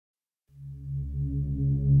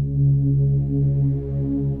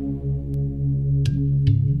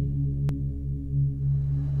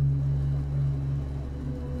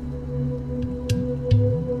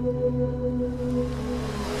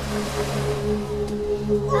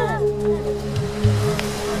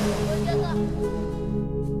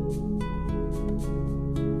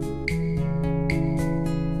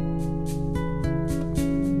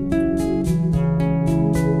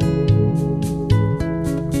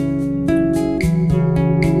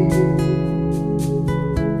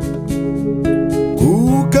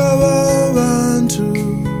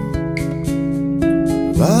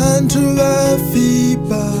Bantu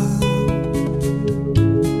bafipa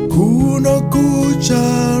kuno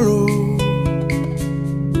kucharo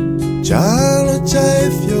chalo cha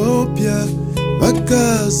Ethiopia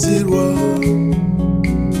bakasirwa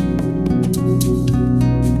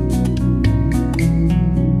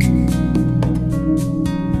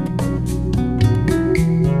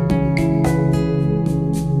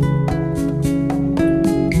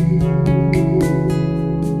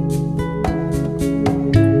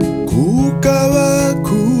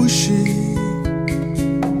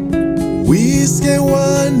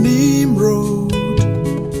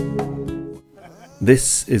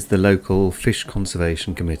This is the local Fish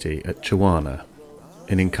Conservation Committee at Chawana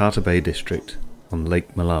in Inkatha Bay District on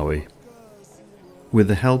Lake Malawi. With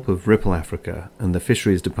the help of Ripple Africa and the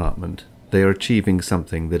Fisheries Department, they are achieving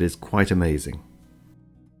something that is quite amazing.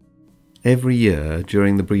 Every year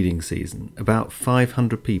during the breeding season, about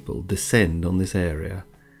 500 people descend on this area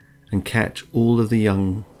and catch all of the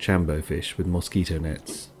young Chambo fish with mosquito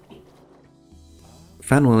nets.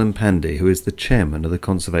 Fanwell Mpandi, who is the chairman of the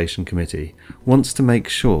Conservation Committee, wants to make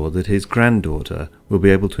sure that his granddaughter will be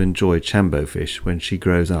able to enjoy Chambo fish when she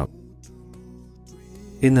grows up.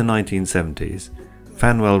 In the 1970s,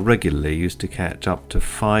 Fanwell regularly used to catch up to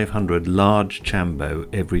 500 large Chambo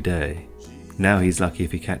every day. Now he's lucky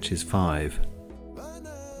if he catches 5.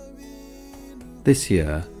 This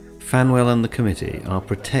year, Fanwell and the committee are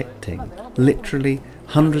protecting literally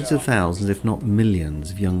hundreds of thousands, if not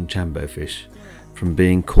millions, of young Chambo fish from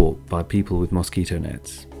being caught by people with mosquito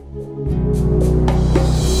nets.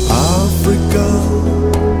 Africa.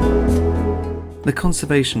 The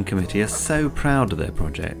Conservation Committee are so proud of their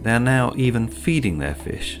project, they are now even feeding their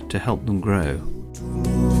fish to help them grow.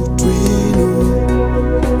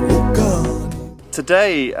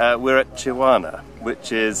 Today we're at Chawana,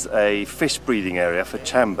 which is a fish breeding area for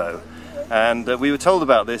Chambo. And we were told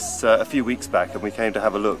about this a few weeks back and we came to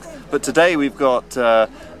have a look. But today we've got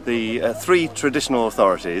the 3 traditional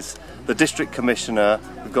authorities, the District Commissioner,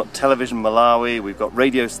 we've got Television Malawi, we've got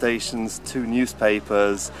radio stations, 2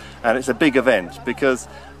 newspapers, and it's a big event because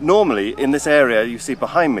normally in this area you see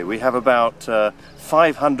behind me we have about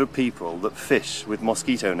 500 people that fish with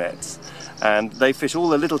mosquito nets, and they fish all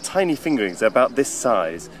the little tiny fingerlings, they're about this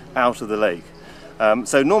size, out of the lake.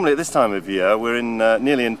 So normally at this time of year, we're in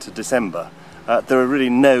nearly into December, there are really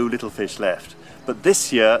no little fish left. But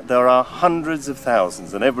this year there are hundreds of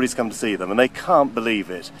thousands and everybody's come to see them and they can't believe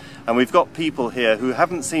it. And we've got people here who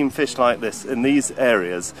haven't seen fish like this in these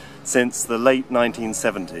areas since the late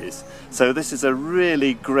 1970s. So this is a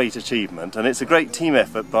really great achievement, and it's a great team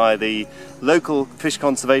effort by the local Fish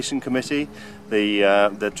Conservation Committee,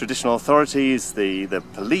 the traditional authorities, the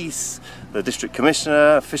police, the District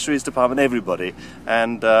Commissioner, Fisheries Department, everybody.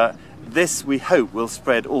 And this we hope will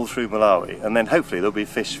spread all through Malawi, and then hopefully there'll be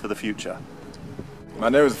fish for the future. My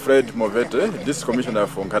name is Fred Movete, District Commissioner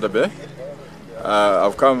from Inkatha Bay.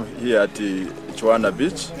 I've come here at Chawana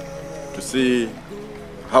Beach to see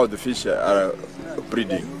how the fish are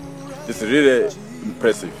breeding. It's really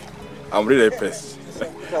impressive. I'm really impressed.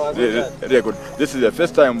 really good. This is the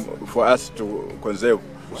first time for us to conserve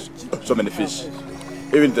so many fish.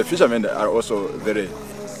 Even the fishermen are also very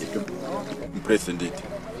impressed indeed.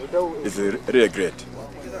 It's really great.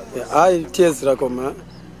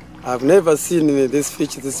 I've never seen this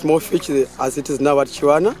fish, this small fish, as it is now at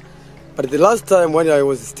Chawana. But the last time when I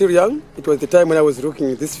was still young, it was the time when I was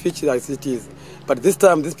looking at this fish as it is. But this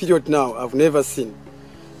time, this period now, I've never seen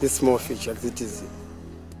this small fish as it is.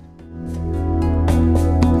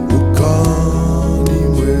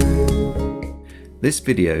 This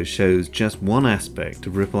video shows just one aspect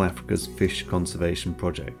of Ripple Africa's fish conservation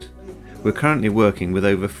project. We're currently working with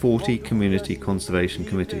over 40 community conservation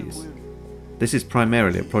committees. This is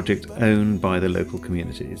primarily a project owned by the local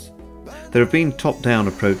communities. There have been top-down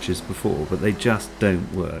approaches before, but they just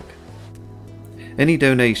don't work. Any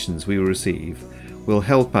donations we receive will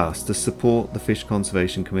help us to support the fish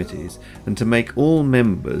conservation committees and to make all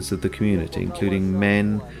members of the community, including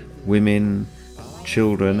men, women,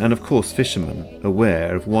 children and of course fishermen,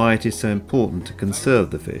 aware of why it is so important to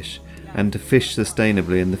conserve the fish and to fish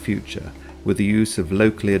sustainably in the future with the use of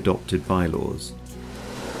locally adopted bylaws.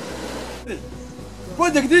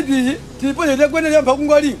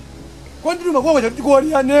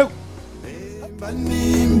 Bani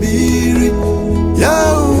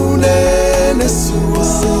Yahweh.